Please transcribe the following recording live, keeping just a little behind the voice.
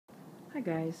Hi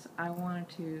guys, I wanted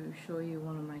to show you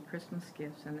one of my Christmas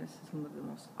gifts, and this is one of the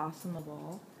most awesome of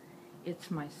all. It's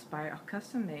my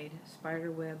custom-made spider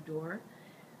web door,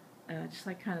 just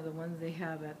like kind of the ones they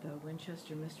have at the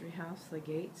Winchester Mystery House, the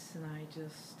gates, and I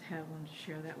just have one to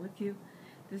share that with you.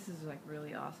 This is like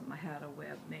really awesome. I had a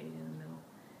web made in the middle,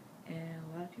 and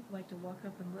a lot of people like to walk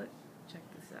up and look. Check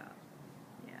this out.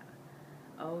 Yeah.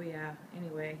 Oh yeah.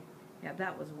 Anyway, yeah,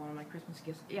 that was one of my Christmas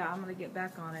gifts. Yeah, I'm gonna get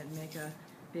back on it and make a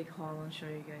big haul and show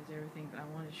you guys everything, but I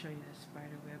wanted to show you this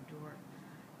spider web door.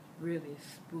 Really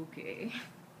spooky.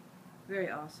 Very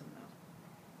awesome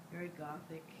though. Very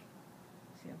gothic.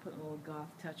 See, I'm putting a little goth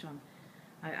touch on.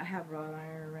 I have wrought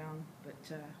iron around, but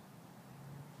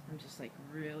I'm just like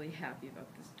really happy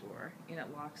about this door. And it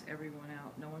locks everyone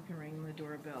out. No one can ring the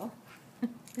doorbell.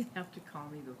 They have to call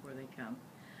me before they come.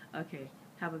 Okay,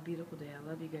 have a beautiful day. I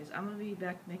love you guys. I'm going to be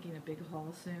back making a big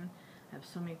haul soon. I have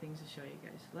so many things to show you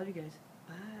guys. Love you guys.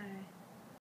 Bye.